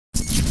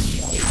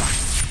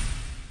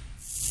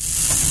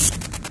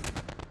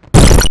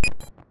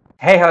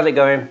Hey, how's it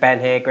going? Ben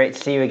here, great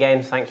to see you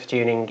again, thanks for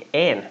tuning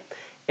in.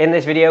 In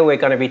this video we're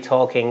going to be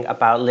talking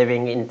about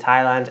living in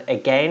Thailand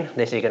again.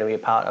 This is going to be a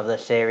part of the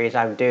series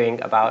I'm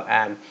doing about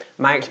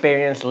my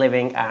experience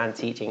living and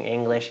teaching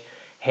English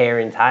here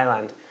in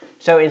Thailand.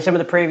 So in some of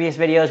the previous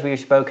videos we've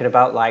spoken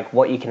about like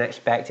what you can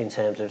expect in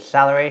terms of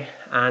salary,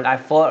 and I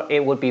thought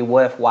it would be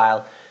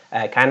worthwhile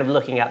kind of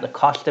looking at the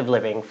cost of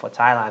living for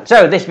Thailand.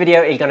 So this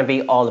video is going to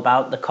be all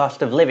about the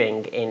cost of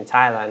living in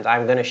Thailand.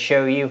 I'm going to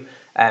show you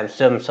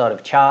some sort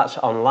of charts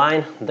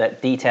online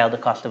that detail the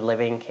cost of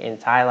living in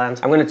Thailand.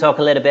 I'm going to talk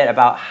a little bit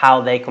about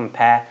how they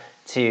compare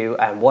to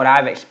what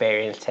I've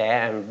experienced here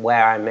and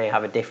where I may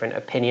have a different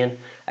opinion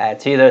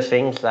to those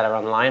things that are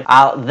online.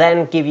 I'll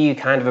then give you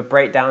kind of a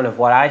breakdown of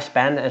what I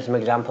spend and some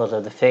examples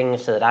of the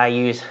things that I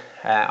use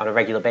on a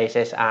regular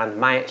basis and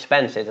my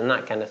expenses and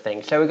that kind of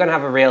thing. So we're going to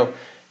have a real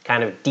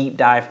kind of deep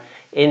dive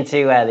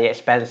into the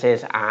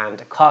expenses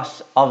and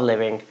costs of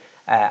living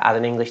as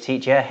an English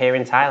teacher here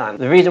in Thailand.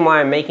 The reason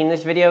why I'm making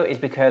this video is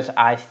because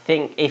I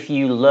think if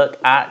you look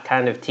at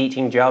kind of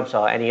teaching jobs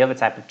or any other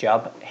type of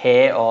job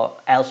here or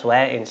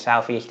elsewhere in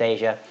Southeast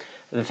Asia,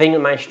 the thing that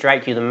might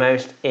strike you the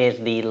most is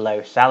the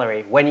low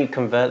salary when you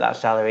convert that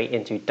salary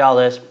into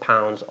dollars,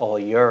 pounds or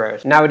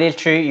euros. Now it is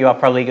true you are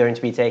probably going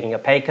to be taking a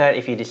pay cut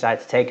if you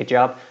decide to take a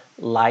job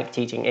like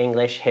teaching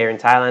English here in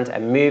Thailand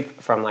and move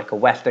from like a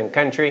Western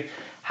country.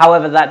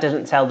 However, that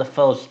doesn't tell the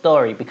full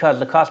story because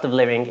the cost of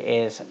living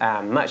is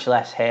much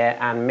less here,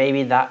 and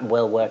maybe that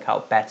will work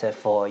out better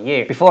for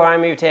you. Before I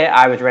moved here,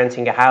 I was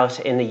renting a house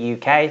in the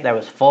UK. There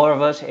was 4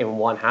 of us in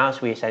one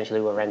house. We essentially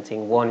were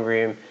renting one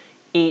room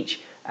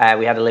each.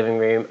 We had a living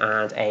room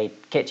and a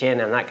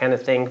kitchen and that kind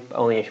of thing,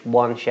 only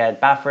one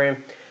shared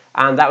bathroom.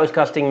 And that was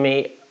costing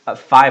me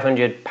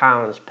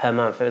 £500 per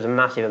month. It was a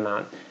massive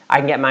amount. I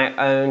can get my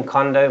own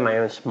condo, my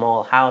own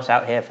small house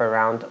out here for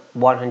around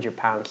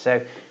 £100.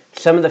 So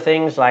some of the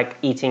things like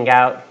eating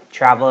out,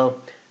 travel,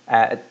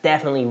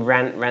 definitely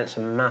rent's a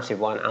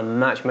massive one and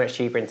much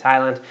cheaper in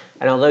Thailand.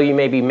 And although you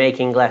may be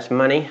making less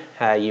money,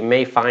 you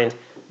may find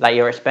that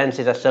your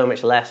expenses are so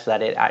much less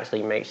that it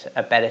actually makes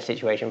a better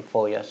situation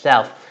for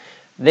yourself.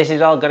 This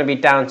is all going to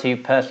be down to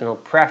personal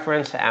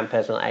preference and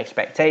personal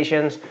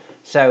expectations.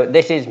 So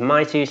this is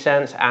my 2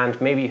 cents,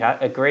 and maybe you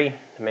agree,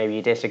 maybe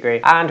you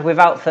disagree. And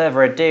without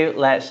further ado,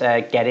 let's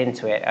get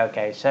into it.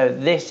 Okay, so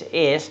this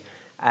is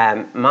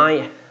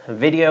my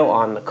video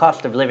on the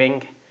cost of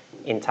living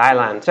in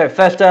Thailand. So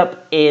first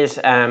up is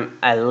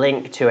a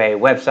link to a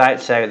website.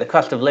 So the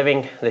cost of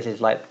living, this is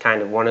like kind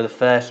of one of the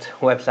first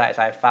websites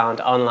I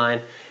found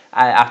online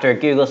after a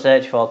Google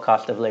search for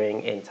cost of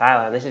living in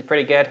Thailand. This is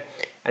pretty good,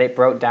 and it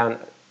broke down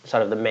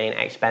sort of the main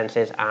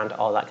expenses and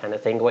all that kind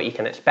of thing, what you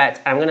can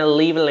expect. I'm going to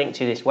leave a link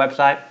to this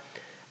website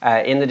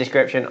in the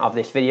description of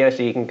this video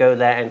so you can go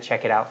there and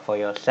check it out for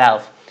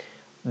yourself.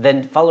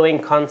 The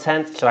following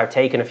content, so I've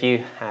taken a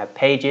few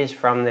pages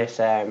from this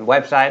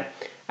website,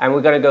 and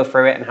we're going to go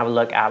through it and have a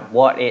look at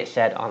what it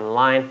said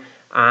online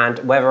and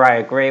whether I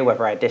agree,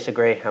 whether I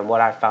disagree, and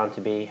what I found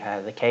to be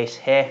the case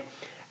here.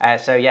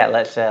 So yeah,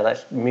 let's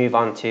move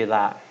on to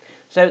that.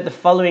 So the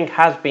following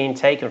has been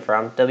taken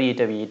from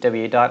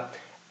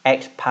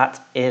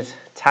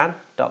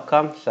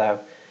www.expatistan.com. So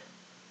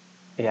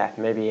yeah,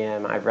 maybe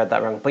I've read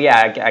that wrong, but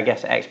yeah, I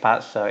guess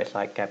expats, so it's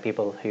like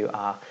people who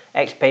are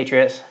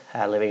expatriates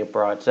living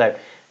abroad. So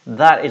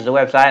that is the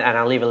website, and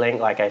I'll leave a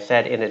link, like I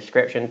said, in the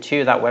description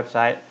to that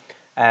website.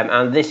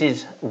 And this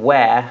is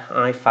where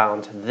I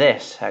found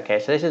this. Okay,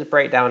 so this is a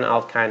breakdown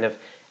of kind of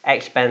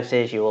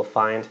expenses you will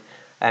find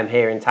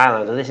here in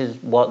Thailand. So this is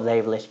what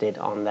they've listed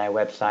on their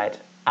website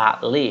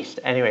at least.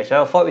 Anyway,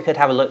 so I thought we could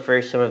have a look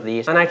through some of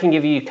these, and I can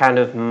give you kind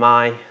of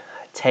my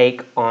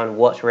take on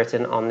what's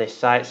written on this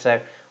site, so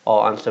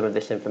or on some of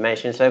this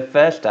information. So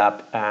first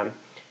up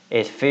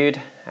is food,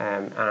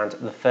 and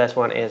the first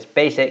one is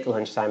basic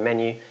lunchtime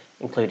menu,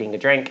 including a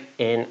drink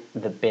in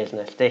the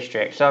business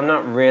district. So I'm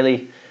not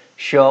really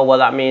sure what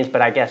that means, but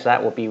I guess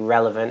that will be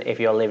relevant if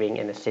you're living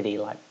in a city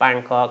like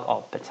Bangkok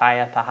or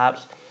Pattaya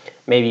perhaps,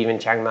 maybe even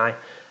Chiang Mai.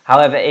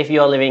 However, if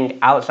you're living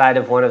outside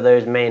of one of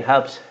those main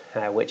hubs,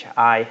 which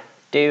I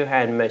do,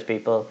 and most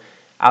people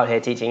out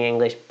here teaching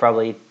English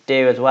probably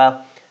do as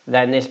well,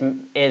 then this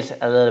is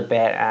a little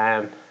bit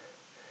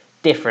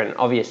different.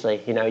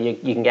 Obviously, you know, you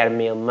can get a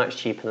meal much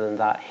cheaper than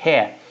that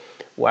here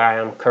where I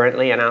am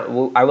currently, and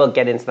I will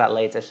get into that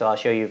later, so I'll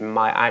show you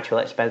my actual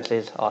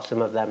expenses or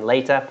some of them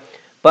later.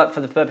 But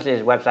for the purposes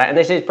of the website, and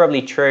this is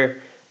probably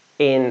true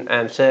in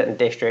certain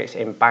districts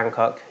in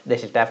Bangkok,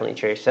 this is definitely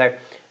true. So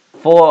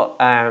for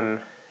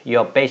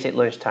your basic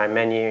lunchtime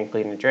menu,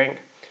 including a drink,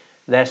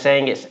 they're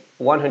saying it's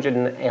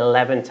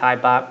 111 Thai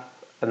baht,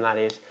 and that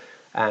is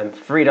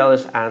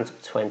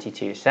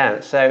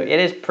 $3.22. So it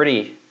is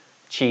pretty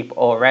cheap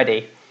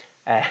already,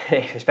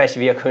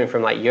 especially if you're coming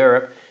from like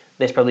Europe.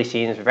 This probably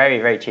seems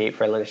very cheap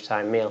for a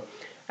lunchtime meal.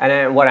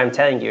 And what I'm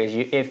telling you is,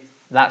 if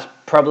that's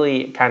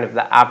probably kind of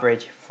the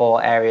average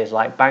for areas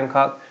like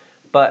Bangkok,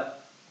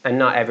 and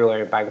not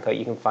everywhere in Bangkok.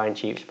 You can find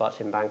cheap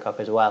spots in Bangkok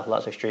as well,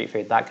 lots of street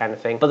food, that kind of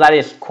thing. But that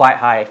is quite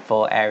high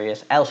for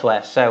areas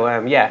elsewhere.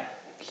 So yeah,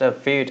 So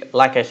food,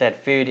 like I said,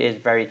 food is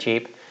very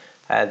cheap.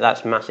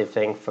 That's a massive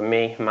thing for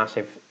me,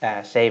 massive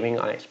saving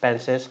on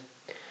expenses.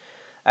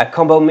 A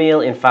combo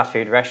meal in fast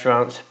food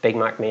restaurants, Big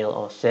Mac meal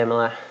or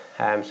similar.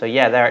 So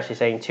yeah, they're actually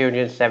saying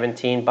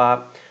 217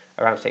 baht,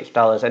 around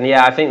 $6. And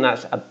yeah, I think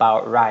that's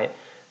about right.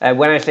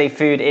 When I say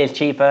food is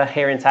cheaper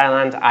here in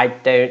Thailand, I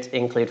don't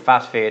include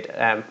fast food.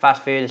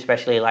 Fast food,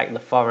 especially like the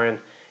foreign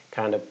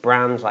kind of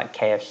brands like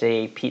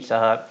KFC, Pizza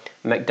Hut,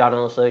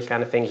 McDonald's, those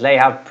kind of things, they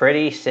have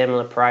pretty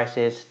similar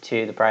prices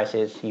to the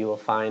prices you will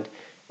find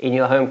in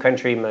your home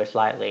country most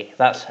likely.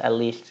 That's at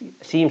least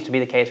seems to be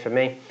the case for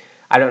me.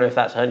 I don't know if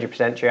that's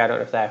 100% true. I don't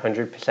know if they're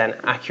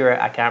 100%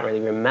 accurate. I can't really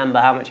remember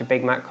how much a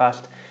Big Mac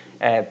cost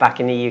back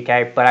in the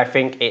UK, but I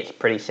think it's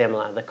pretty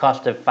similar. The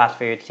cost of fast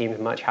food seems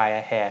much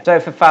higher here. So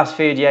for fast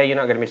food, yeah, you're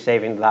not going to be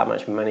saving that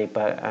much money,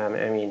 but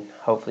I mean,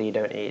 hopefully you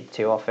don't eat it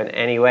too often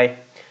anyway.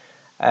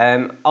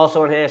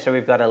 Also on here, so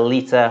we've got a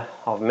litre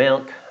of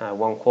milk,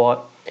 1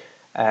 quart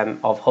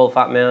of whole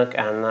fat milk,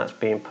 and that's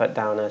being put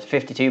down as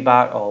 52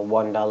 baht or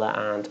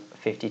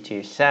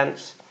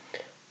 $1.52.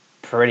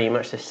 Pretty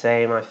much the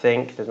same, I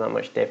think. There's not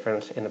much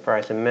difference in the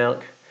price of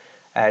milk.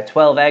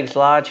 12 eggs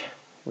large,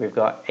 we've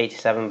got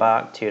 87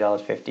 baht,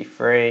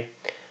 $2.53.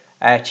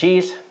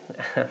 Cheese,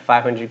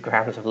 500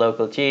 grams of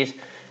local cheese,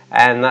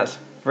 and that's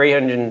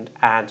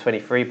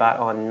 323 baht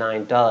or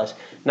 $9.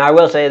 Now I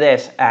will say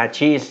this,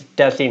 cheese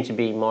does seem to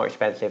be more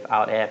expensive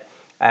out here.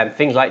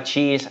 Things like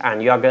cheese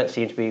and yogurt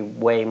seem to be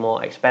way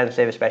more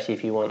expensive, especially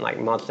if you want like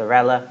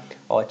mozzarella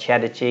or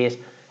cheddar cheese.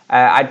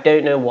 I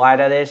don't know why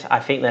that is. I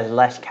think there's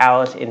less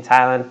cows in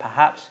Thailand,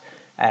 perhaps.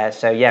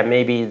 So yeah,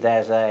 maybe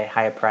there's a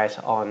higher price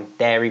on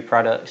dairy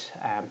products.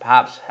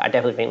 Perhaps I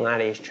definitely think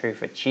that is true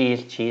for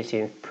cheese. Cheese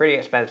seems pretty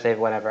expensive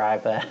whenever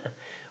I've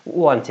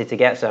wanted to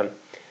get some.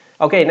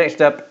 Okay,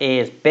 next up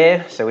is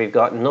beer. So we've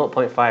got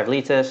 0.5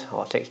 litres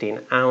or 16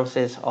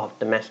 ounces of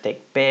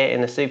domestic beer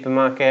in the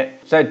supermarket.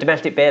 So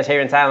domestic beers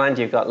here in Thailand,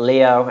 you've got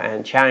Leo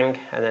and Chang,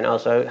 and then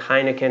also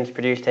Heineken's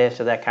produced here.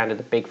 So they're kind of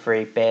the big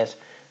three beers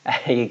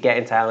you get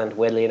in Thailand,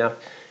 weirdly enough.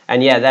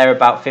 And yeah, they're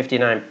about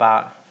 59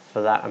 baht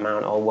for that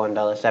amount, or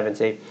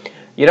 $1.70.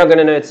 You're not going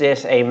to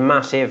notice a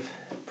massive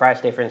price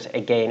difference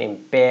again in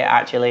beer,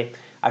 actually.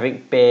 I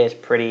think beer is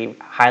pretty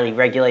highly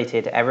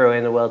regulated everywhere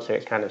in the world, so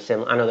it's kind of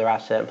similar. I know there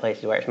are certain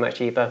places where it's much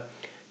cheaper.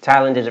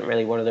 Thailand isn't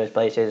really one of those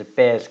places.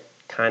 Beer's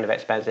kind of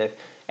expensive.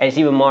 And it's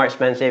even more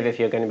expensive if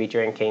you're going to be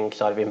drinking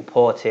sort of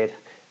imported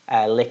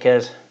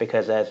liquors,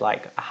 because there's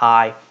like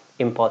high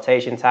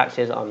importation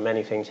taxes on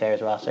many things here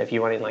as well. So if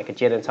you wanted like a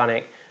gin and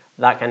tonic,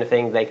 that kind of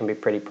thing, they can be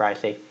pretty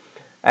pricey.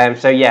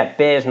 So yeah,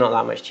 beer is not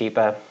that much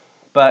cheaper,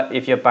 but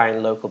if you're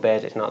buying local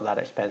beers, it's not that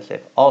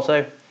expensive.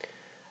 Also,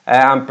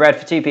 I'm bread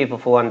for 2 people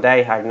for 1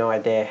 day. I have no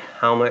idea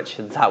how much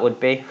that would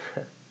be,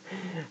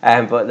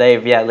 but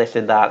they've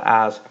listed that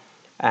as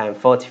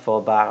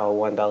 44 baht or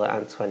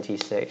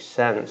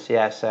 $1.26.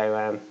 Yeah,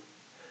 so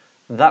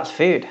that's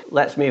food.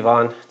 Let's move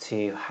on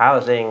to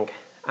housing.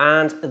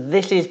 And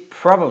this is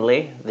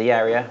probably the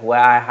area where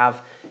I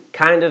have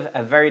kind of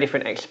a very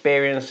different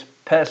experience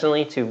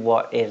personally to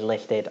what is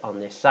listed on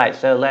this site.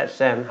 So let's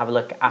have a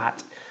look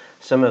at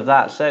some of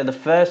that. So the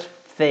first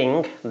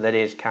thing that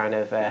is kind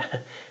of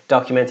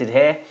documented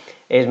here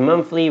is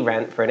monthly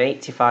rent for an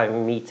 85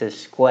 meters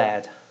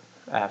squared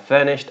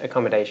furnished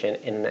accommodation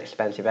in an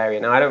expensive area.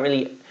 Now I don't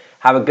really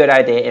have a good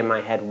idea in my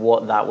head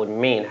what that would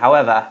mean.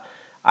 However,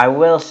 I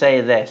will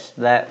say this,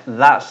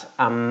 that's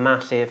a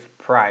massive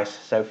price.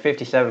 So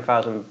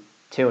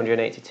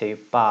 57,282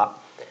 baht,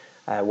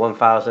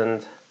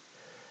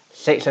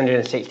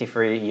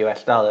 1,663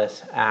 US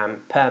dollars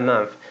per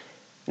month.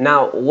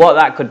 Now, what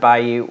that could buy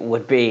you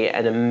would be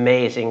an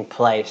amazing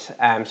place.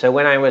 So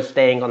when I was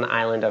staying on the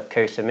island of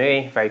Koh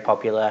Samui, very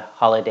popular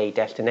holiday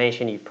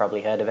destination, you've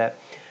probably heard of it,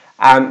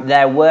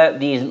 there were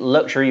these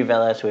luxury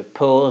villas with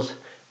pools,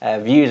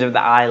 views of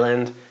the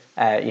island,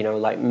 you know,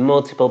 like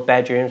multiple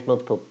bedrooms,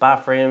 multiple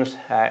bathrooms,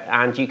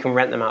 and you can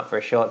rent them out for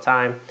a short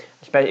time.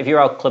 Especially if you're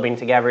all clubbing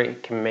together,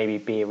 it can maybe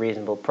be a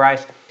reasonable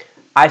price.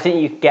 I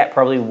think you could get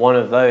probably one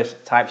of those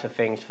types of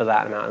things for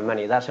that amount of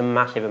money. That's a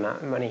massive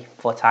amount of money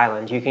for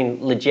Thailand. You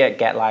can legit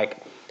get like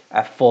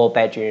a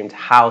 4-bedroomed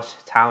house,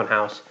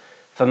 townhouse,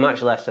 for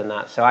much less than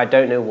that. So I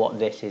don't know what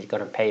this is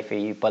going to pay for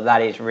you, but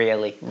that is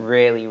really,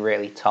 really,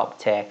 really top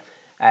tier.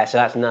 So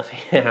that's nothing,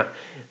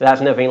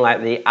 that's nothing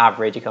like the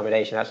average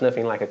accommodation. That's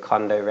nothing like a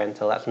condo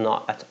rental. That's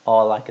not at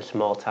all like a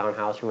small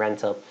townhouse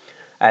rental.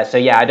 So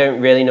yeah, I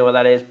don't really know what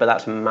that is, but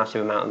that's a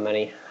massive amount of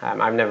money.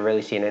 I've never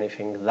really seen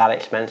anything that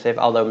expensive,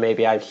 although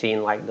maybe I've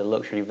seen like the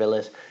luxury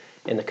villas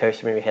in the Koh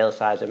Samui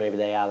hillsides, or maybe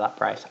they are that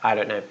price. I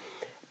don't know.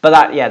 But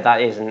that, yeah,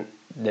 that isn't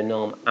the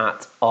norm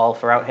at all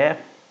for out here,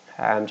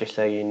 just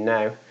so you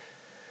know.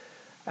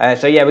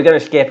 So yeah, we're going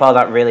to skip all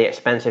that really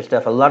expensive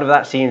stuff. A lot of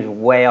that seems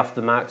way off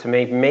the mark to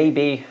me.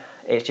 Maybe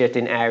it's just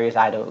in areas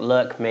I don't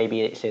look.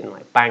 Maybe it's in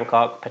like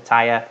Bangkok,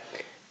 Pattaya,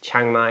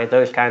 Chiang Mai,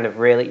 those kind of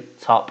really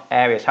top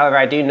areas. However,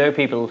 I do know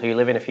people who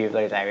live in a few of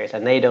those areas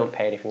and they don't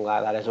pay anything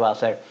like that as well.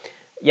 So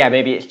yeah,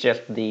 maybe it's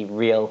just the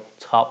real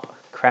top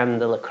creme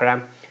de la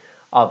creme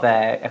of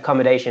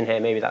accommodation here.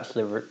 Maybe that's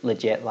the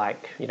legit,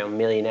 like, you know,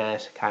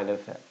 millionaires kind of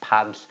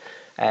pads.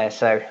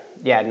 So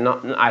yeah,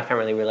 I can't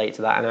really relate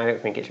to that, and I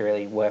don't think it's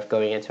really worth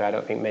going into. I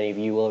don't think many of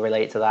you will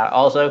relate to that.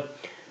 Also,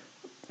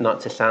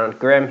 not to sound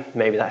grim,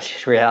 maybe that's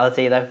just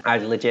reality though, I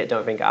legit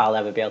don't think I'll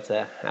ever be able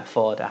to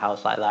afford a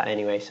house like that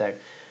anyway, so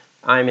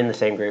I'm in the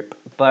same group.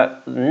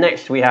 But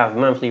next we have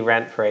monthly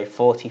rent for a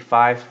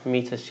 45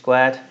 meters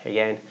squared,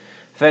 again,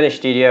 furnished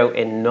studio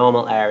in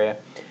normal area.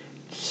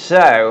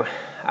 So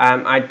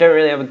I don't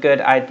really have a good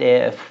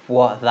idea of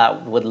what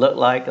that would look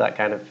like, that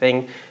kind of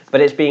thing,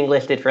 but it's being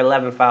listed for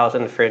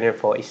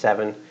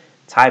 11,347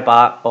 Thai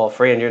baht, or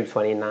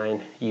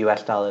 329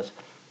 US dollars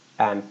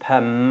per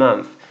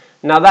month.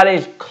 Now that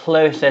is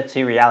closer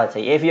to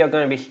reality. If you're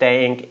going to be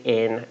staying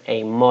in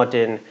a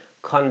modern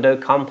condo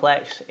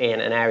complex in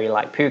an area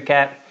like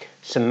Phuket,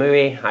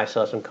 Samui, I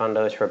saw some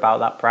condos for about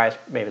that price,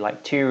 maybe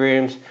like 2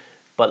 rooms,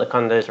 but the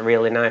condos are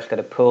really nice, got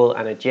a pool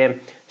and a gym.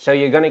 So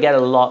you're going to get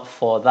a lot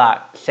for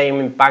that. Same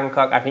in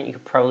Bangkok, I think you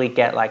could probably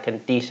get like a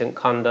decent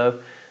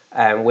condo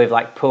with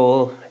like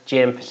pool,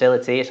 gym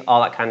facilities,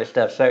 all that kind of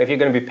stuff. So if you're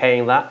going to be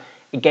paying that,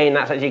 again,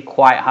 that's actually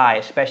quite high,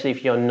 especially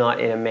if you're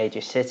not in a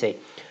major city.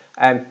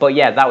 But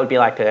yeah, that would be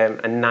like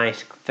a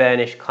nice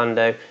furnished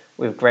condo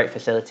with great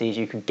facilities.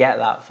 You could get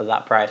that for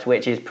that price,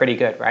 which is pretty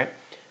good, right?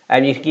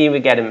 And you can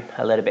even get them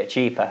a little bit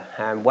cheaper.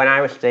 When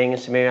I was staying in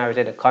Samui, I was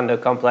in a condo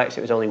complex.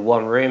 It was only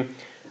 1 room.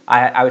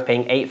 I was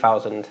paying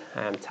 8,000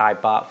 Thai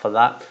baht for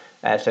that,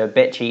 so a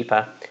bit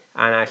cheaper.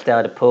 And I still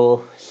had a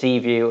pool, sea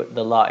view,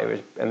 the lot. It was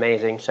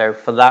amazing. So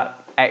for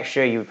that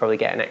extra, you would probably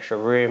get an extra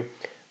room,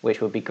 which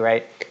would be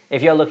great.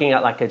 If you're looking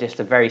at like just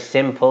a very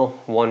simple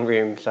 1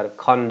 room sort of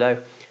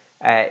condo,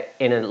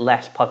 in a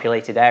less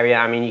populated area,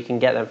 I mean, you can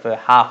get them for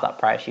half that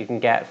price. You can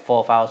get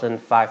 4,000,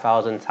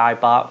 5,000 Thai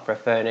baht for a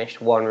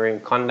furnished 1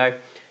 room condo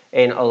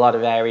in a lot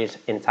of areas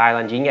in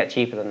Thailand. You can get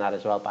cheaper than that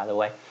as well, by the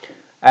way.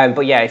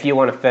 But yeah, if you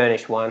want to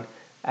furnish one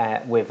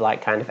with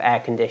like kind of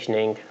air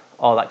conditioning,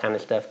 all that kind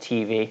of stuff,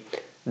 TV,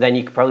 then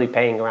you could probably be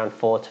paying around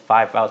 4,000 to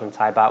 5,000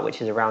 Thai baht,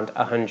 which is around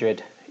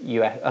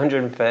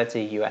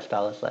 130 US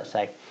dollars, let's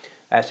say.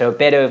 So a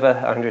bit over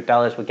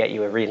 $100 would get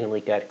you a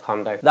reasonably good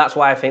condo. That's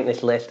why I think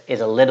this list is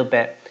a little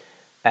bit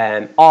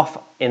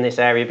off in this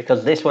area,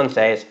 because this one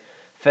says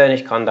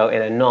furnished condo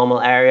in a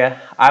normal area.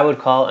 I would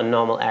call a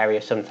normal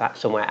area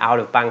somewhere out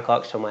of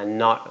Bangkok, somewhere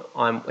not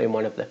in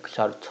one of the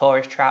sort of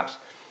tourist traps.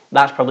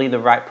 That's probably the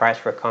right price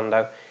for a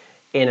condo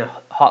in a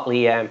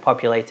hotly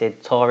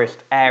populated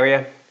tourist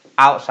area.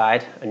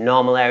 Outside a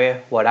normal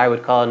area, what I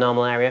would call a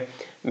normal area,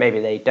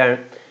 maybe they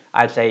don't.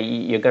 I'd say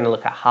you're going to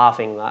look at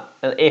halving that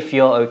if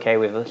you're okay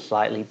with a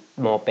slightly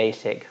more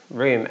basic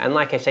room. And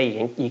like I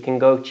say, you can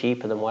go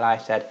cheaper than what I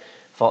said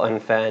for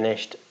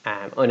unfurnished,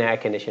 unair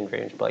conditioned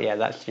rooms. But yeah,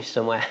 that's just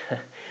somewhere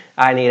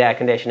I need air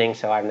conditioning,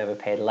 so I've never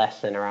paid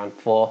less than around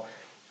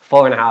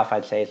 4.5.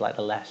 I'd say is like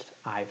the less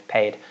I've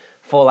paid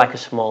for like a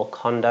small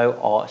condo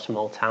or a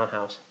small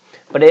townhouse.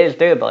 But it is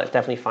doable, it's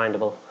definitely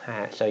findable.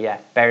 So yeah,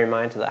 bear in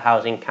mind that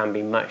housing can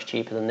be much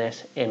cheaper than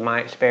this in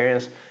my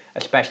experience,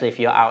 especially if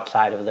you're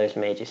outside of those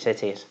major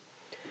cities.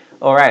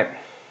 All right.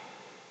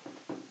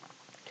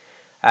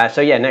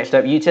 So yeah, next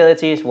up,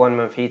 utilities, 1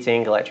 month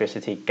heating,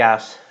 electricity,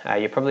 gas.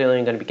 You're probably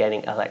only going to be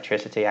getting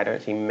electricity. I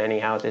don't see many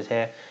houses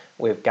here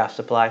with gas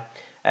supply.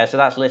 So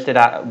that's listed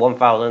at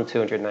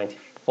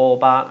 1,294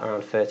 baht,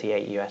 around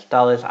 38 US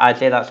dollars. I'd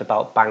say that's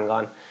about bang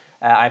on.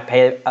 I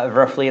pay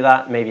roughly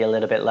that, maybe a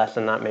little bit less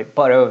than that, maybe,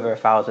 but over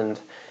 1,000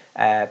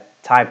 Thai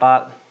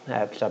baht,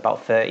 so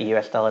about 30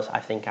 US dollars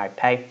I think I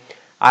pay.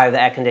 I have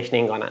the air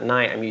conditioning on at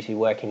night. I'm usually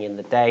working in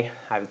the day.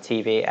 I have a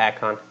TV,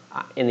 aircon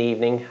in the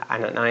evening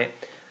and at night.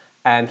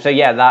 So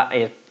yeah, that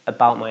is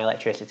about my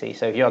electricity.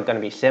 So if you're going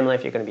to be similar,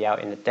 if you're going to be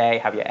out in the day,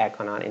 have your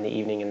aircon on in the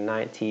evening and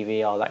night,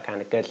 TV, all that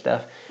kind of good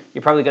stuff,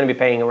 you're probably going to be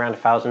paying around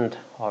 1,000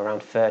 or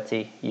around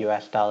 30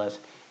 US dollars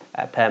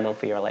per month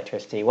for your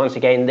electricity. Once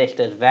again, this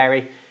does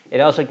vary. It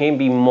also can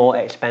be more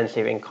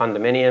expensive in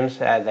condominiums.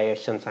 They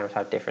sometimes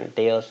have different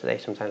deals. They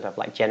sometimes have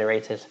like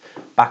generators,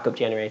 backup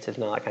generators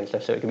and all that kind of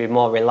stuff. So it can be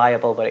more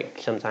reliable, but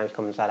it sometimes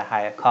comes at a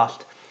higher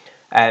cost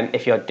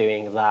if you're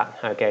doing that.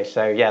 Okay,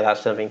 so yeah,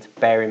 that's something to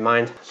bear in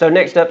mind. So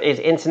next up is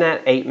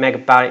internet, 8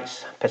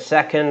 megabytes per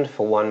second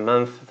for 1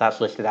 month.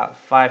 That's listed at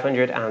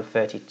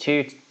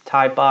 532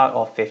 Thai baht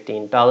or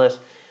 $15.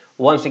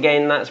 Once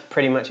again, that's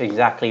pretty much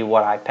exactly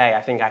what I pay.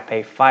 I think I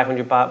pay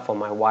 500 baht for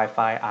my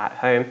Wi-Fi at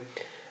home.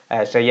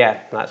 So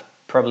yeah, that's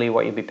probably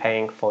what you'll be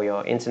paying for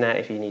your internet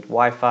if you need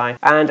Wi-Fi.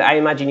 And I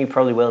imagine you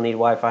probably will need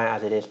Wi-Fi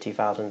as it is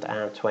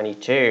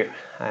 2022.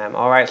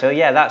 All right, so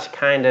yeah, that's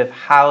kind of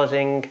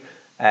housing,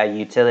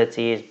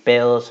 utilities,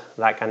 bills,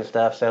 that kind of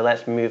stuff. So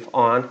let's move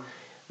on.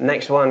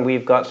 Next one,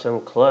 we've got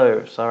some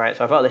clothes. All right,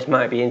 so I thought this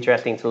might be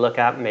interesting to look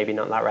at, maybe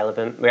not that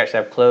relevant. We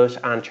actually have clothes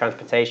and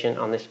transportation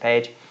on this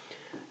page.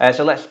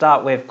 So let's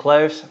start with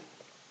clothes.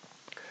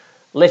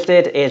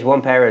 Listed is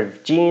 1 pair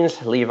of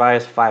jeans,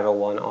 Levi's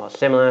 501 or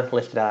similar,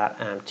 listed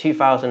at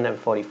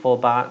 2,044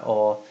 baht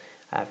or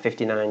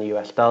 59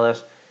 US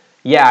dollars.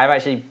 Yeah, I've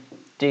actually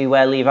do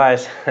wear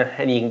Levi's,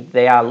 and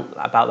they are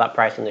about that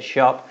price in the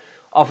shop.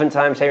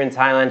 Oftentimes here in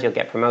Thailand you'll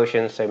get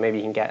promotions, so maybe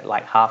you can get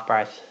like half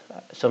price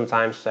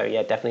sometimes. So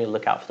yeah, definitely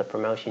look out for the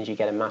promotions. You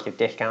get a massive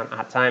discount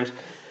at times,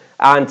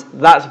 and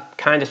that's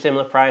kind of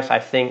similar price, I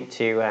think,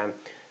 to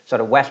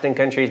sort of Western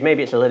countries.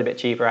 Maybe it's a little bit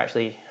cheaper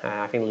actually.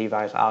 I think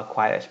Levi's are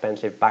quite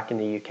expensive. Back in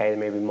the UK they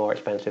may be more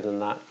expensive than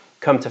that,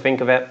 come to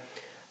think of it.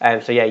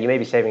 So yeah, you may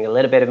be saving a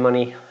little bit of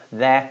money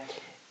there.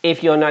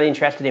 If you're not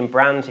interested in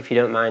brands, if you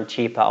don't mind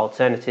cheaper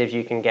alternatives,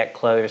 you can get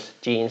clothes,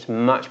 jeans,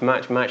 much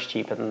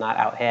cheaper than that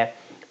out here.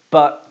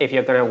 But if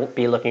you're going to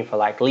be looking for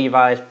like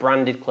Levi's,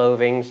 branded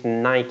clothing,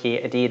 Nike,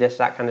 Adidas,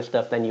 that kind of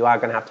stuff, then you are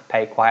going to have to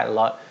pay quite a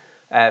lot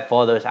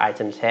for those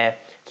items here.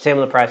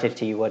 Similar prices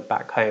to you would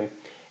back home.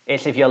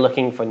 It's if you're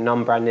looking for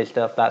non-branded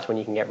stuff, that's when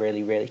you can get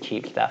really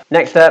cheap stuff.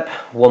 Next up,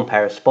 one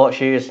pair of sports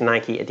shoes.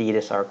 Nike,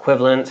 Adidas are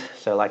equivalent.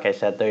 So like I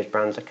said, those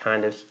brands are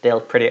kind of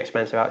still pretty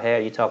expensive out here.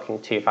 You're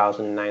talking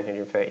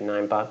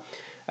 2,939 baht,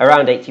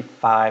 around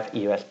 85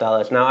 US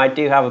dollars. Now I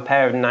do have a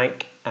pair of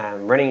Nike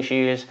running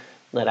shoes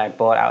that I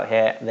bought out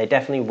here. They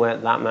definitely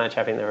weren't that much.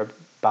 I think they were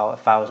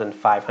about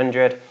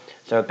 1,500,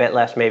 so a bit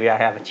less. Maybe I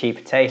have a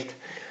cheaper taste.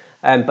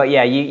 But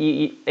yeah,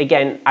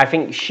 again, I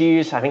think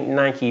shoes, I think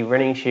Nike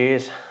running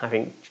shoes, I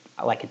think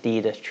like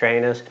Adidas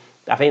trainers,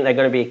 I think they're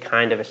going to be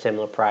kind of a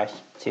similar price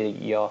to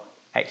you're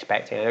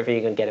expecting. I don't think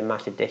you're going to get a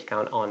massive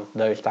discount on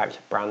those types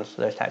of brands,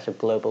 those types of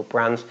global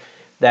brands.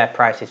 Their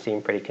prices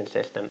seem pretty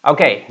consistent.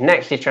 Okay,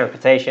 next is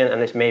transportation, and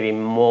this may be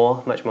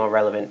much more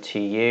relevant to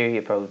you.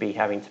 You'll probably be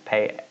having to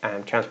pay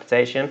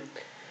transportation.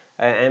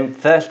 And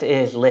first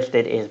is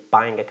listed is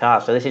buying a car.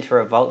 So this is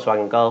for a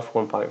Volkswagen Golf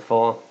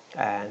 1.4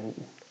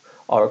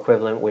 or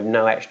equivalent with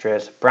no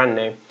extras, brand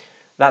new.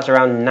 That's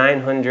around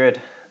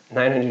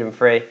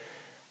 903,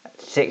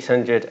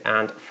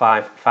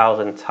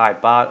 605,000 Thai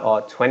baht,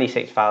 or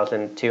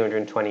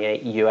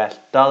 26,228 US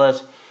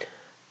dollars.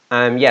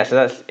 Yeah, so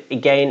that's,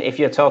 again, if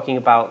you're talking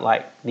about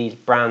like these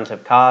brands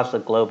of cars, the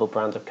global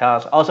brands of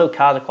cars. Also,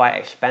 cars are quite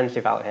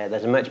expensive out here.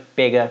 There's a much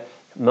bigger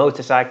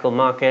motorcycle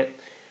market,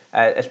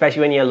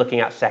 especially when you're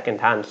looking at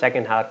second-hand.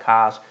 Second-hand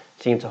cars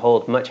seem to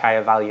hold much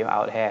higher value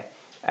out here.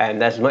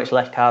 There's much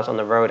less cars on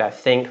the road, I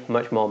think,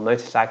 much more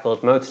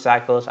motorcycles.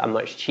 Motorcycles are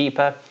much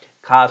cheaper.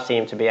 Cars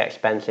seem to be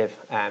expensive.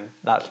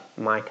 That's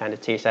my kind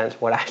of 2 cents,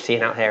 what I've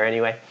seen out here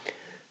anyway.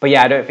 But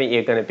yeah, I don't think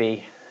you're going to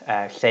be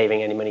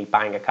saving any money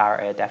buying a car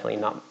out here,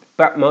 definitely not.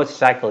 But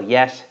motorcycle,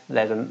 yes,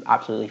 there's an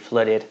absolutely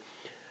flooded,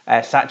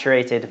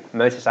 saturated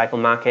motorcycle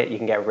market. You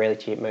can get really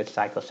cheap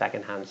motorcycles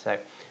secondhand. So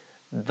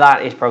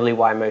that is probably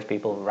why most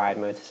people ride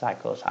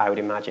motorcycles, I would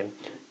imagine.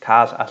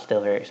 Cars are still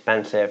very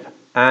expensive.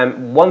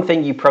 One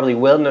thing you probably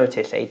will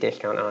notice a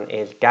discount on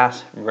is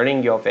gas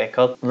running your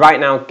vehicle. Right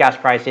now, gas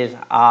prices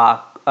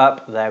are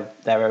up.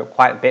 They're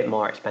quite a bit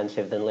more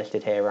expensive than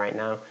listed here right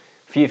now. A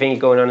few things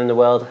going on in the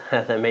world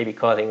that may be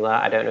causing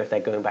that. I don't know if they're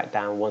going back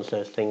down once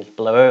those things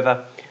blow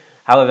over.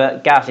 However,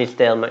 gas is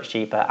still much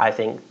cheaper. I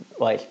think,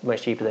 well, it's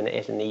much cheaper than it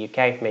is in the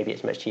UK. Maybe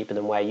it's much cheaper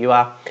than where you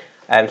are.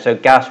 So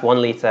gas,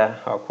 1 litre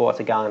or a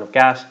quarter gallon of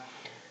gas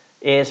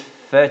is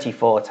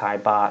 34 Thai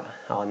baht,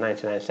 or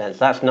 99 cents.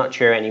 That's not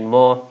true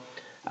anymore.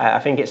 I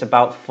think it's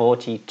about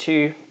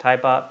 42 Thai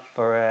baht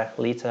for a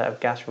litre of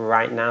gas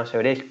right now. So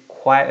it is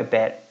quite a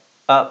bit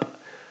up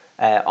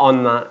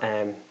on that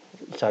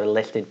sort of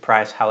listed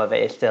price. However,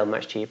 it's still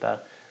much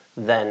cheaper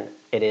than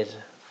it is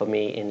for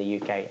me in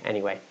the UK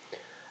anyway.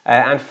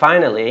 And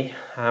finally,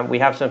 we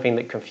have something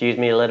that confused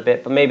me a little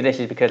bit, but maybe this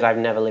is because I've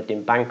never lived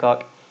in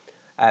Bangkok.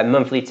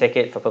 Monthly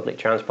ticket for public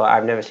transport.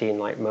 I've never seen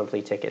like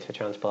monthly tickets for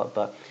transport,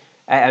 but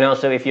and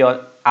also if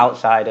you're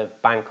outside of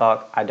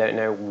Bangkok, I don't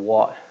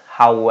know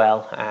how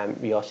well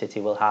your city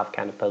will have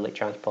kind of public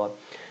transport.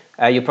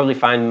 You'll probably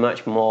find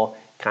much more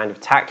kind of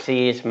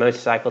taxis,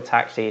 motorcycle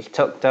taxis,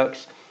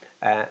 tuk-tuks,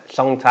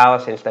 song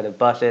towers instead of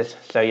buses.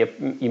 So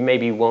you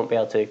maybe won't be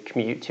able to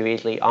commute too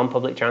easily on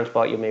public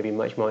transport. You'll maybe be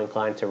much more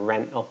inclined to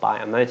rent or buy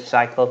a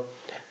motorcycle.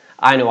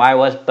 I know I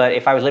was, but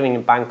if I was living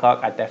in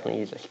Bangkok, I'd definitely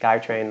use a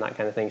SkyTrain, that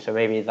kind of thing. So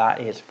maybe that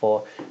is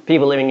for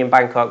people living in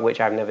Bangkok, which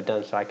I've never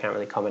done, so I can't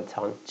really comment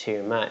on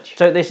too much.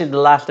 So this is the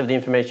last of the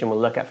information we'll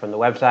look at from the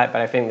website,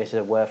 but I think this is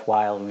a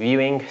worthwhile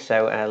viewing.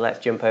 So let's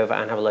jump over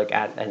and have a look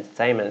at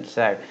entertainment.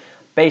 So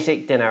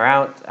basic dinner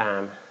out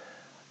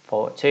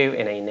for two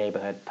in a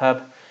neighborhood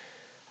pub.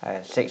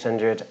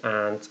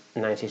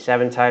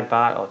 697 Thai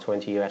baht, or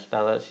 20 US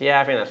dollars. Yeah,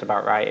 I think that's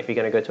about right. If you're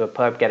going to go to a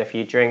pub, get a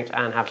few drinks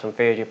and have some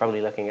food, you're probably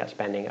looking at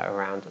spending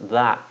around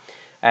that.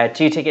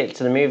 2 tickets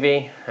to the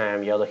movie,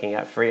 you're looking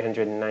at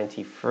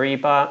 393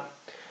 baht,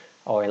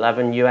 or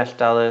 11 US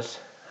dollars.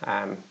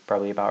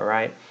 Probably about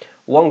right.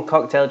 1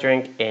 cocktail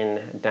drink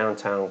in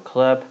downtown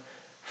club,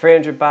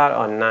 300 baht,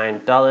 or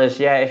 $9.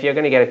 Yeah, if you're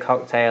going to get a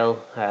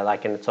cocktail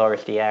like in a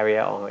touristy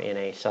area or in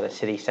a sort of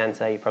city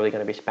centre, you're probably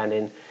going to be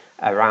spending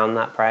around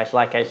that price.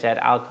 Like I said,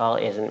 alcohol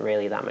isn't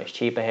really that much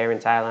cheaper here in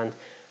Thailand.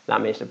 That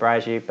may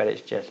surprise you, but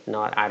it's just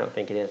not. I don't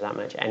think it is that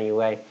much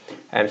anyway.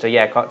 So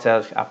yeah,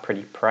 cocktails are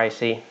pretty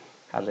pricey,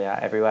 as they are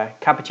everywhere.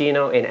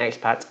 Cappuccino in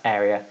expat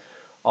area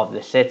of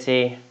the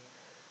city.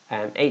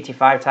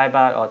 85 Thai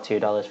baht or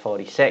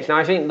 $2.46. Now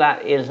I think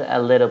that is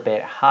a little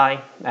bit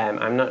high.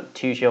 I'm not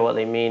too sure what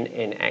they mean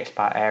in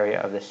expat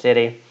area of the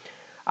city.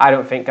 I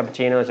don't think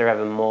cappuccinos are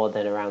ever more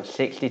than around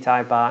 60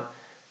 Thai baht.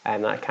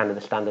 That's kind of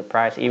the standard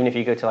price. Even if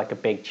you go to like a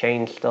big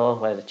chain store,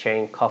 where there's a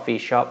chain coffee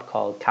shop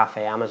called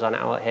Cafe Amazon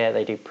out here,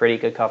 they do pretty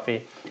good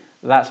coffee.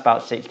 That's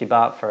about 60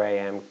 baht for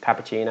a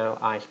cappuccino,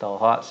 iced or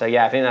hot. So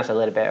yeah, I think that's a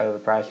little bit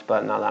overpriced,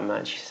 but not that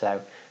much.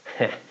 So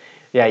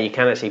yeah, you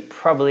can actually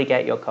probably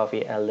get your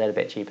coffee a little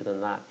bit cheaper than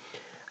that.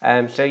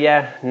 So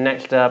yeah,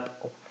 next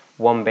up,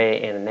 one beer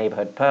in a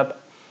neighborhood pub.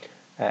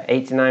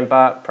 89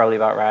 baht, probably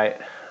about right,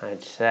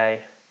 I'd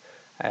say,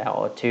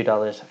 or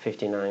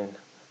 $2.59.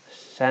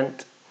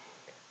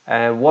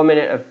 1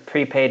 minute of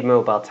prepaid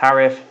mobile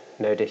tariff,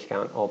 no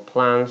discount or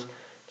plans.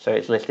 So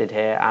it's listed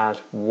here as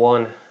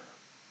 1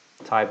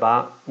 Thai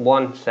baht,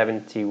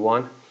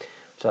 171.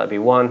 So that'd be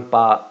 1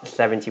 baht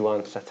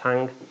 71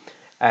 satang.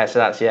 So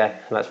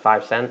that's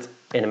 5 cents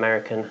in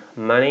American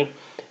money.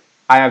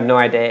 I have no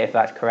idea if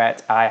that's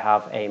correct. I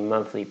have a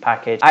monthly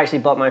package. I actually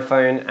bought my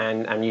phone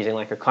and I'm using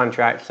like a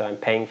contract, so I'm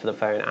paying for the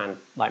phone and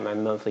like my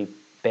monthly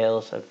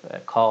bills of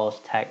calls,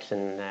 texts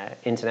and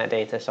internet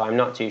data. So I'm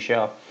not too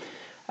sure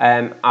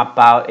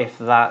about if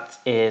that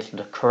is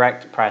the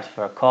correct price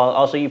for a call.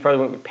 Also, you probably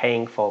won't be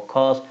paying for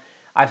calls.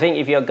 I think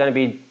if you're going to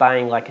be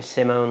buying like a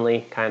SIM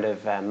only kind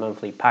of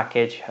monthly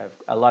package of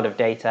a lot of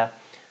data,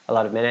 a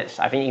lot of minutes,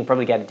 I think you can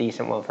probably get a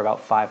decent one for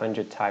about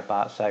 500 Thai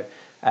baht. So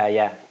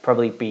yeah,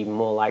 probably be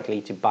more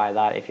likely to buy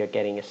that if you're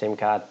getting a SIM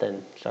card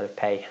than sort of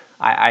pay.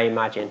 I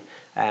imagine,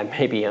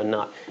 maybe you're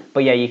not.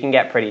 But yeah, you can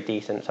get pretty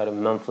decent sort of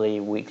monthly,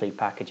 weekly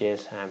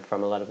packages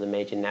from a lot of the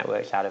major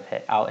networks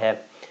out here.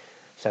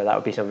 So that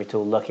would be something to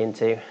look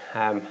into,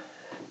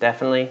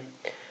 definitely.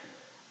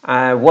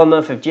 1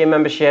 month of gym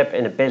membership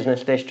in a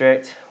business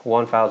district,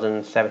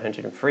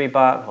 1,703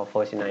 baht or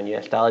 49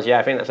 US dollars. Yeah,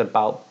 I think that's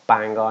about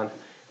bang on.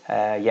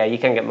 Yeah, you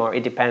can get more.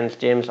 It depends.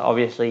 Gyms,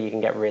 obviously, you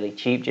can get really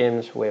cheap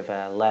gyms with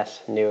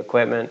less new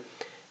equipment.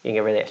 You can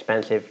get really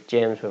expensive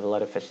gyms with a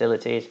lot of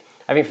facilities.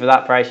 I think for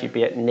that price, you'd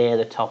be at near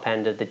the top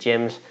end of the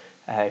gyms.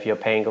 If you're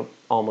paying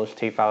almost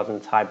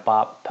 2,000 Thai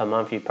baht per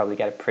month, you'd probably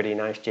get a pretty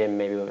nice gym,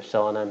 maybe with a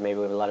sauna, maybe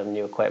with a lot of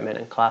new equipment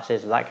and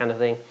classes, that kind of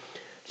thing.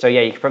 So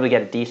yeah, you could probably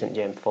get a decent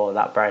gym for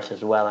that price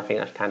as well. I think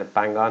that's kind of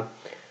bang on.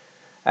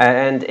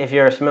 And if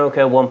you're a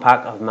smoker, 1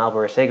 pack of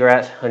Marlboro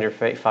cigarettes,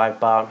 135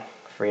 baht,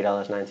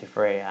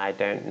 $3.93. I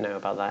don't know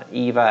about that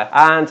either.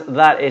 And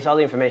that is all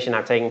the information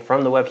I've taken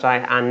from the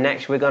website. And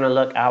next we're going to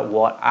look at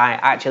what I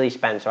actually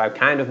spend. So I've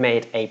kind of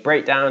made a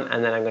breakdown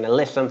and then I'm going to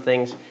list some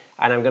things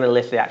and I'm going to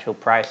list the actual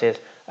prices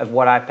of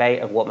what I pay,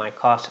 of what my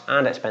costs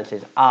and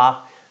expenses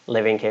are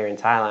living here in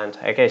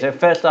Thailand. Okay, so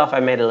first off, I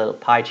made a little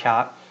pie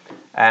chart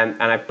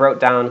and I broke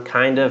down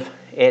kind of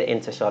it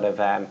into sort of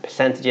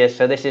percentages.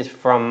 So this is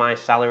from my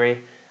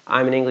salary.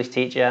 I'm an English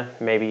teacher.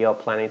 Maybe you're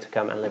planning to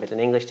come and live as an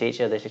English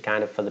teacher. This is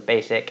kind of for the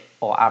basic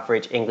or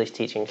average English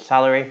teaching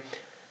salary.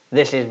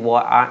 This is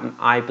what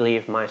I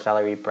believe my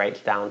salary breaks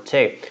down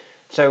to.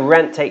 So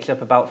rent takes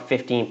up about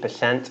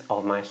 15%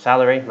 of my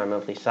salary, my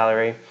monthly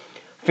salary.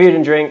 Food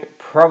and drink,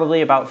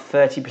 probably about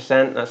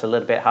 30%. That's a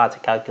little bit hard to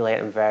calculate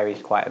and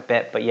varies quite a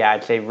bit. But yeah,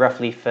 I'd say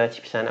roughly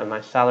 30% of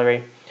my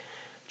salary.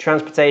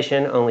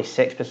 Transportation, only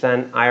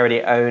 6%. I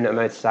already own a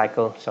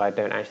motorcycle, so I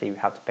don't actually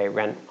have to pay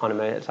rent on a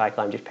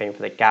motorcycle. I'm just paying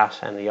for the gas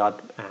and the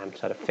odd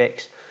sort of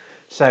fix.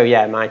 So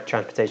yeah, my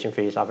transportation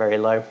fees are very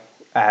low.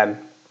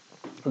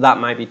 That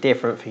might be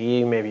different for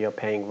you. Maybe you're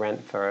paying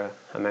rent for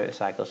a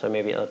motorcycle, so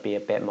maybe it'll be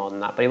a bit more than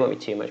that, but it won't be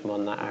too much more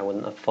than that, I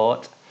wouldn't have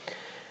thought.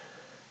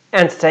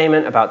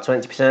 Entertainment, about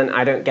 20%.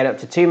 I don't get up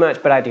to too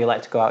much, but I do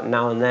like to go out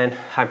now and then.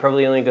 I'm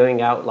probably only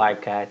going out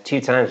like 2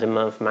 times a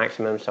month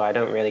maximum, so I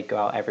don't really go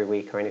out every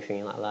week or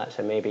anything like that.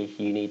 So maybe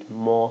you need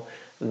more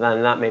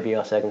than that. Maybe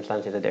your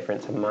circumstances are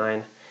different to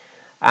mine.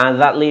 And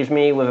that leaves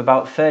me with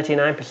about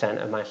 39%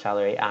 of my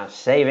salary as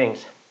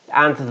savings.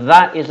 And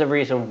that is the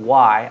reason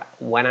why,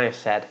 when I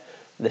said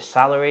the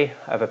salary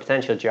of a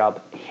potential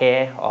job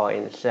here or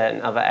in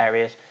certain other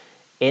areas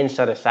in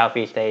sort of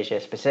Southeast Asia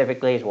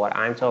specifically is what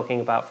I'm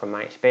talking about from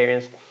my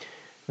experience.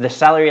 The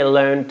salary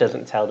alone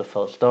doesn't tell the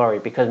full story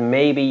because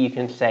maybe you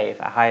can save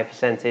a higher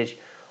percentage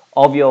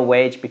of your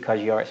wage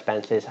because your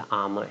expenses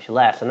are much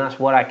less. And that's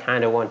what I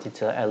kind of wanted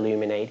to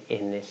illuminate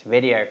in this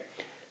video.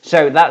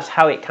 So that's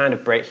how it kind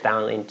of breaks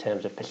down in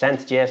terms of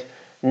percentages.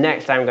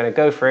 Next, I'm going to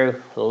go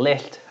through a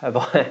list of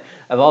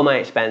all my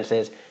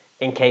expenses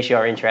in case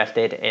you're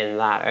interested in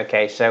that.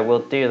 Okay, so we'll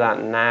do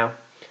that now.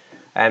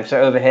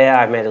 So over here,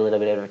 I've made a little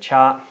bit of a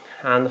chart.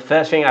 And the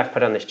first thing I've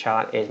put on this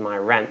chart is my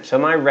rent. So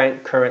my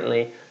rent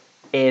currently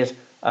is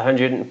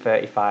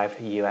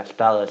 135 US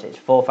dollars. It's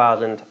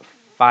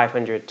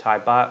 4,500 Thai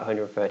baht,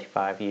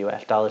 135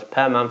 US dollars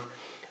per month.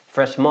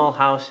 For a small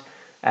house,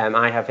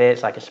 I have here,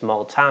 it's like a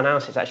small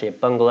townhouse. It's actually a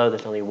bungalow.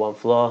 There's only 1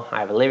 floor. I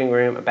have a living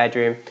room, a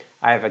bedroom.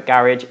 I have a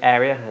garage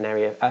area,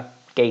 a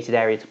gated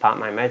area to park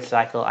my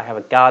motorcycle. I have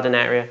a garden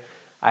area.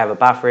 I have a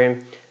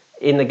bathroom.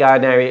 In the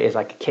garden area is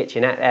like a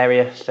kitchenette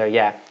area. So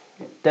yeah,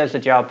 does the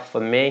job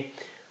for me.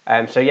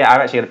 So yeah,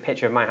 I've actually got a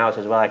picture of my house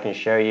as well I can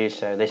show you.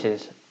 So this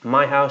is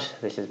my house,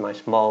 this is my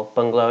small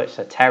bungalow, it's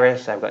a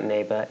terrace, I've got a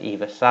neighbour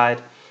either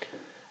side.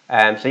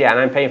 So yeah, and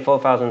I'm paying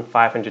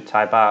 4,500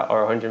 Thai baht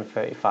or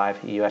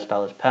 135 US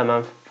dollars per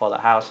month for that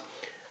house.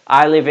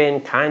 I live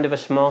in kind of a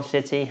small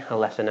city, a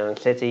lesser known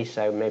city,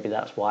 so maybe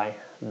that's why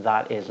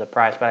that is the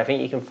price. But I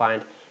think you can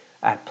find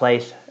a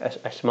place,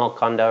 a small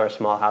condo or a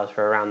small house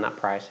for around that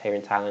price here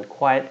in Thailand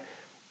quite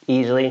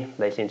easily.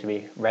 They seem to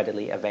be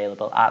readily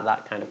available at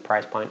that kind of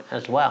price point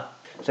as well.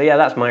 So yeah,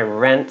 that's my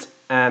rent.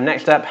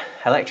 Next up,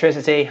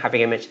 electricity. I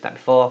think I mentioned that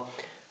before.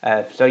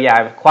 So yeah,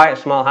 I have quite a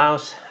small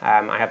house.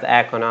 I have the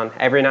aircon on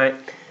every night,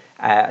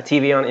 a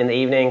TV on in the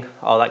evening,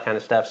 all that kind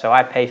of stuff. So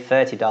I pay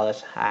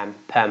 $30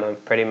 per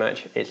month pretty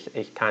much.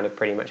 It's kind of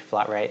pretty much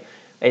flat rate.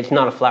 It's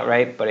not a flat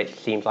rate, but it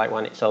seems like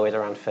one. It's always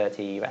around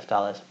 30 US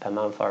dollars per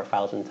month or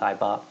 1,000 Thai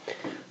baht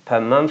per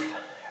month.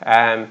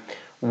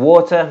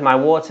 Water, my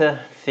water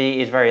fee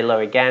is very low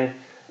again.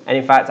 And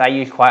in fact, I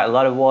use quite a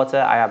lot of water.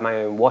 I have my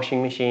own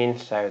washing machine,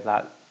 so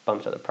that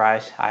bumps up the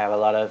price. I have a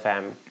lot of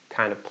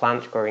kind of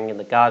plants growing in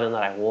the garden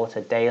that I water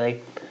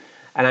daily.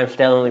 And I'm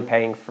still only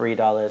paying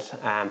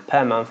 $3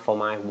 per month for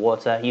my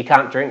water. You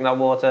can't drink that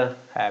water.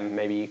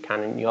 Maybe you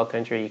can in your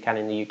country, you can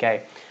in the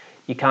UK.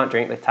 You can't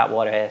drink the tap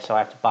water here, so I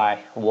have to buy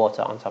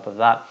water on top of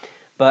that.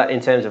 But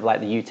in terms of like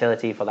the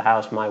utility for the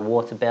house, my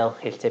water bill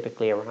is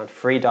typically around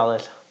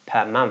 $3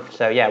 per month.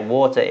 So yeah,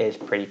 water is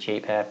pretty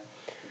cheap here.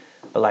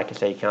 But like I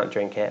say, you can't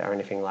drink it or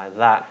anything like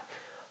that.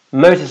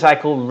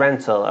 Motorcycle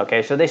rental.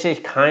 Okay, so this is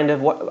kind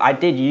of what I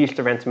did used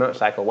to rent a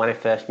motorcycle when I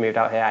first moved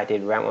out here. I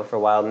did rent one for a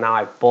while. Now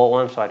I've bought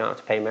one, so I don't have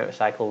to pay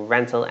motorcycle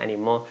rental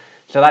anymore.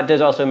 So that does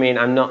also mean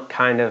I'm not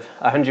kind of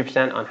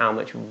 100% on how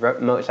much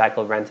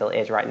motorcycle rental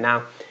is right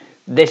now.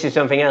 This is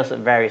something else that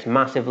varies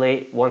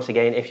massively. Once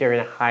again, if you're in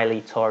a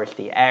highly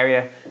touristy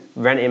area,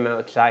 renting a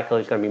motorcycle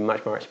is going to be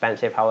much more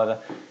expensive. However,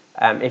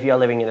 if you're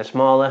living in a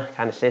smaller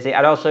kind of city,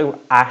 I'd also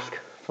ask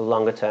for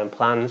longer term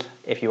plans.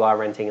 If you are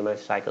renting a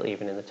motorcycle,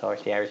 even in the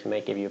touristy areas, it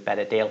may give you a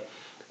better deal.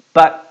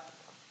 But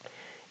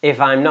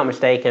if I'm not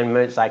mistaken,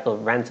 motorcycle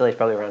rental is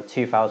probably around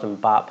 2,000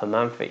 baht per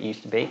month. It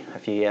used to be a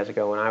few years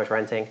ago when I was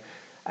renting.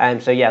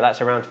 So yeah, that's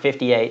around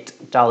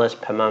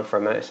 $58 per month for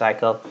a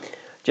motorcycle.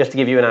 Just to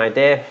give you an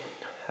idea,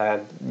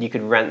 you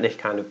could rent this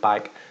kind of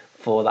bike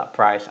for that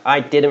price. I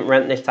didn't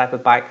rent this type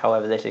of bike,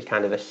 however, this is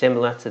kind of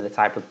similar to the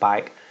type of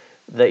bike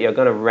that you're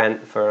going to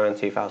rent for around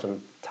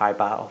 2,000 Thai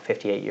baht or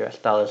 58 US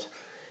dollars.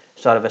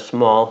 Sort of a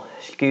small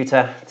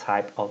scooter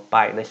type of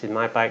bike. This is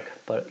my bike,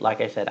 but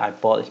like I said, I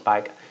bought this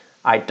bike.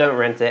 I don't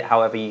rent it,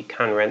 however, you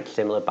can rent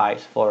similar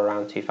bikes for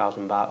around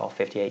 2,000 baht or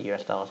 58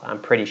 US dollars. I'm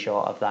pretty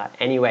sure of that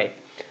anyway.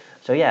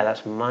 So yeah,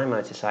 that's my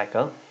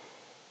motorcycle.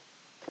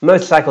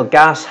 Motorcycle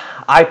gas,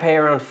 I pay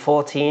around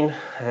 14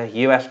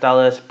 US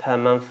dollars per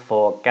month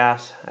for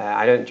gas.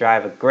 I don't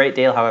drive a great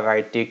deal, however,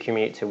 I do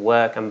commute to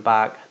work and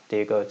back,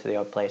 do go to the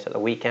odd place at the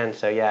weekend,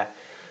 so yeah.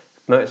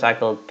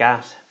 Motorcycle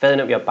gas, filling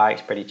up your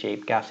bike's pretty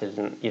cheap. Gas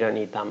isn't, you don't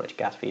need that much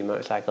gas for your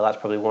motorcycle. That's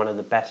probably one of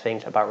the best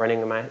things about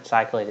running a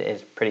motorcycle, is it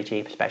is pretty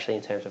cheap, especially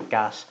in terms of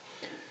gas.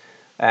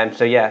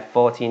 So yeah,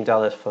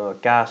 $14 for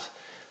gas.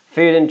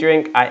 Food and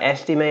drink, I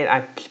estimate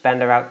I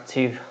spend about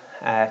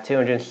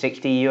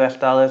 260 US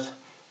dollars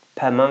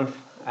per month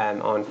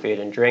on food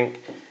and drink.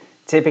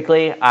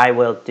 Typically, I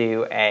will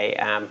do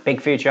a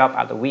big food shop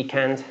at the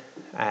weekend,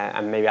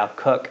 and maybe I'll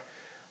cook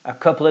a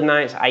couple of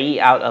nights. I eat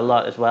out a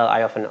lot as well.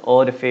 I often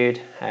order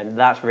food, and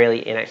that's really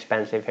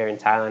inexpensive here in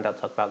Thailand. I'll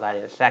talk about that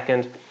in a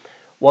second.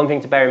 One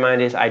thing to bear in mind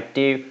is I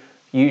do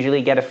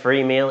usually get a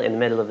free meal in the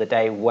middle of the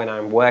day when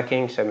I'm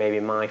working, so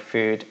maybe my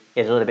food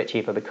is a little bit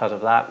cheaper because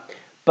of that.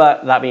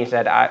 But that being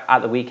said, at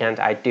the weekend,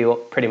 I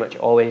do pretty much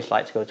always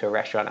like to go to a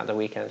restaurant at the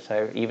weekend.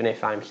 So even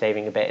if I'm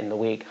saving a bit in the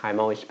week, I'm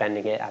always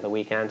spending it at the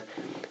weekend,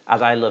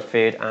 as I love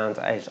food, and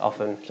it's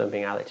often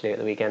something I like to do at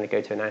the weekend, to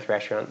go to a nice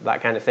restaurant,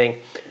 that kind of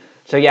thing.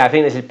 So yeah, I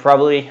think this is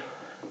probably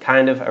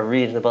kind of a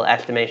reasonable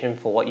estimation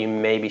for what you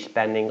may be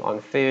spending on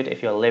food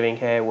if you're living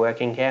here,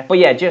 working here. But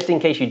yeah, just in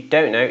case you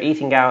don't know,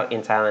 eating out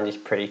in Thailand is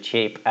pretty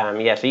cheap.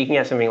 Yeah, so you can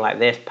get something like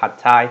this, pad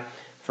thai,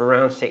 for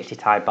around 60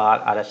 Thai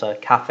baht at a sort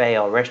of cafe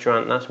or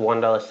restaurant. That's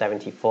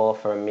 $1.74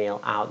 for a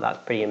meal out. That's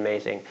pretty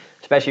amazing,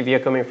 especially if you're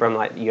coming from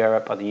like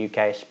Europe or the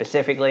UK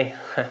specifically,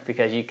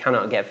 because you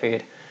cannot get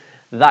food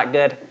that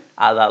good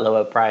at that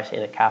lower price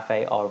in a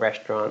cafe or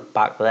restaurant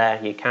back there.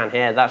 You can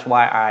here. That's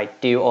why I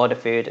do order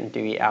food and do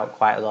eat out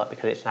quite a lot,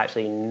 because it's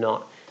actually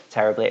not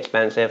terribly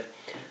expensive.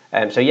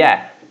 So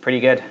yeah, pretty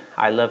good.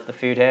 I love the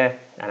food here,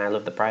 and I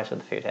love the price of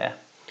the food here.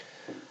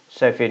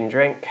 So food and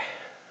drink.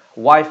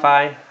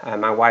 Wi-Fi,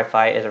 my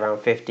Wi-Fi is around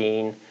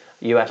 15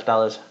 US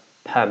dollars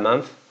per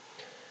month.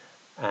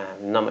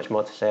 Not much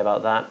more to say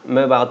about that.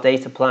 Mobile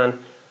data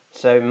plan.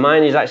 So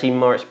mine is actually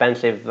more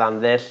expensive than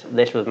this.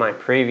 This was my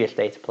previous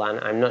data plan.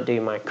 I'm not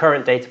doing my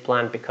current data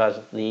plan because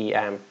the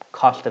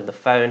cost of the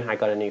phone, I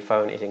got a new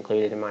phone, is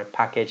included in my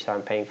package, so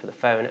I'm paying for the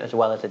phone as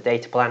well as the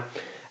data plan.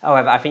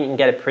 However, I think you can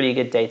get a pretty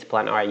good data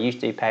plan, or I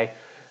used to pay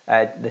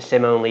the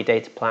SIM-only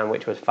data plan,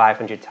 which was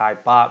 500 Thai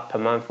baht per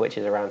month, which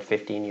is around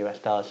 15 US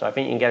dollars. So I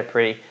think you can get a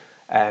pretty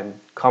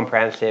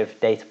comprehensive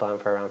data plan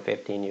for around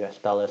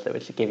 $15 that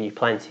would give you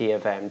plenty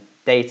of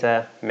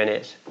data,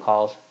 minutes,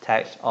 calls,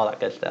 text, all that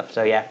good stuff.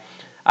 So yeah,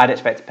 I'd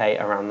expect to pay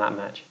around that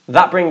much.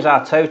 That brings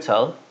our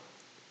total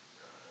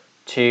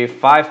to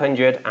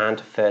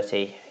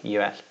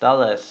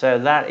 $530. So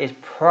that is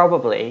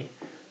probably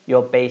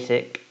your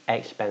basic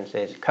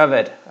expenses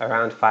covered,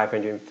 around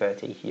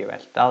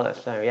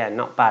 $530. So yeah,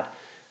 not bad.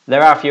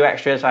 There are a few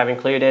extras I've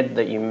included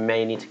that you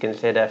may need to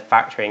consider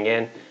factoring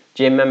in.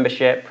 Gym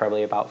membership,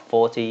 probably about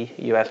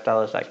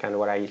 $40. That's kind of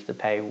what I used to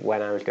pay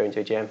when I was going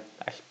to a gym.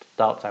 I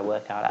stopped, I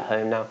work out at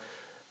home now.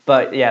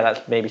 But yeah,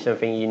 that's maybe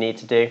something you need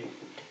to do.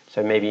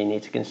 So maybe you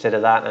need to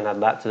consider that and add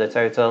that to the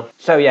total.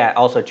 So yeah,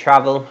 also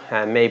travel.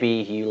 Maybe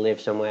you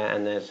live somewhere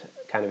and there's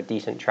kind of a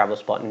decent travel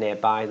spot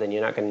nearby, then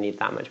you're not going to need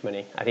that much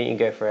money. I think you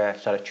can go for a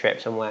sort of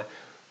trip somewhere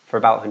for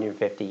about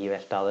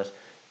 $150.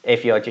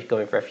 If you're just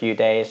going for a few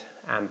days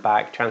and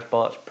back,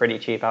 transport's pretty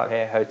cheap out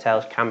here.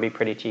 Hotels can be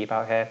pretty cheap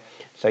out here.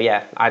 So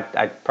yeah,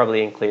 I'd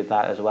probably include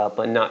that as well,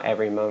 but not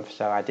every month.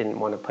 So I didn't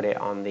want to put it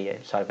on the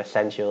sort of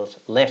essentials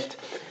list.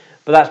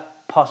 But that's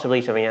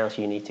possibly something else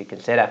you need to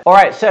consider.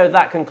 Alright, so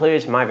that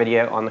concludes my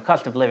video on the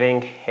cost of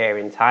living here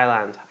in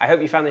Thailand. I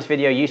hope you found this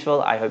video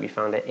useful. I hope you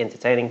found it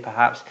entertaining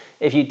perhaps.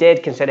 If you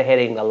did, consider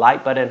hitting the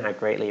like button. I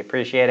greatly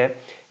appreciate it.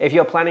 If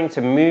you're planning to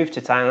move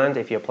to Thailand,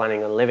 if you're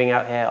planning on living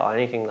out here or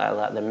anything like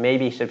that, then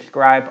maybe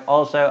subscribe.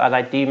 Also, as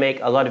I do make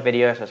a lot of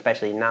videos,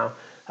 especially now,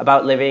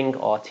 about living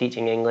or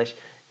teaching English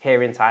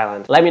here in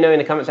Thailand. Let me know in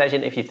the comment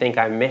section if you think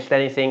I missed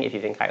anything, if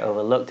you think I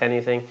overlooked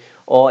anything,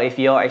 or if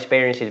your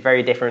experience is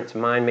very different to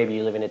mine. Maybe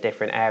you live in a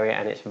different area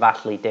and it's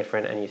vastly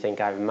different and you think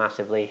I'm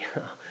massively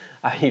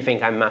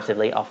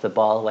off the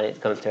ball when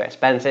it comes to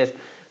expenses.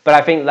 But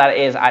I think that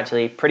is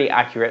actually pretty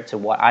accurate to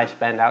what I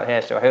spend out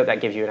here, so I hope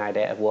that gives you an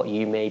idea of what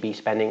you may be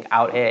spending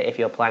out here if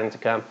you're planning to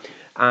come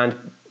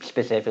and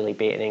specifically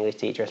be an English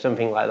teacher or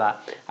something like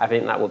that. I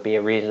think that would be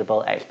a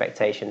reasonable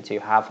expectation to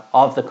have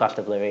of the cost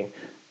of living.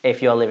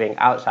 If you're living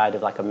outside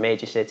of like a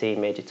major city,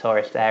 major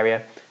tourist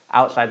area,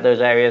 outside those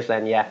areas,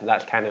 then yeah,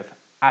 that's kind of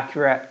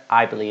accurate,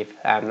 I believe.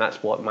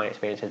 That's what my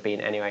experience has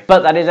been anyway.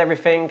 But that is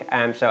everything.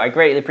 So I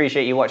greatly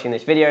appreciate you watching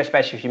this video,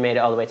 especially if you made it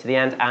all the way to the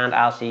end, and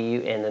I'll see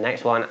you in the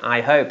next one,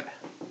 I hope.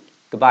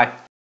 Goodbye.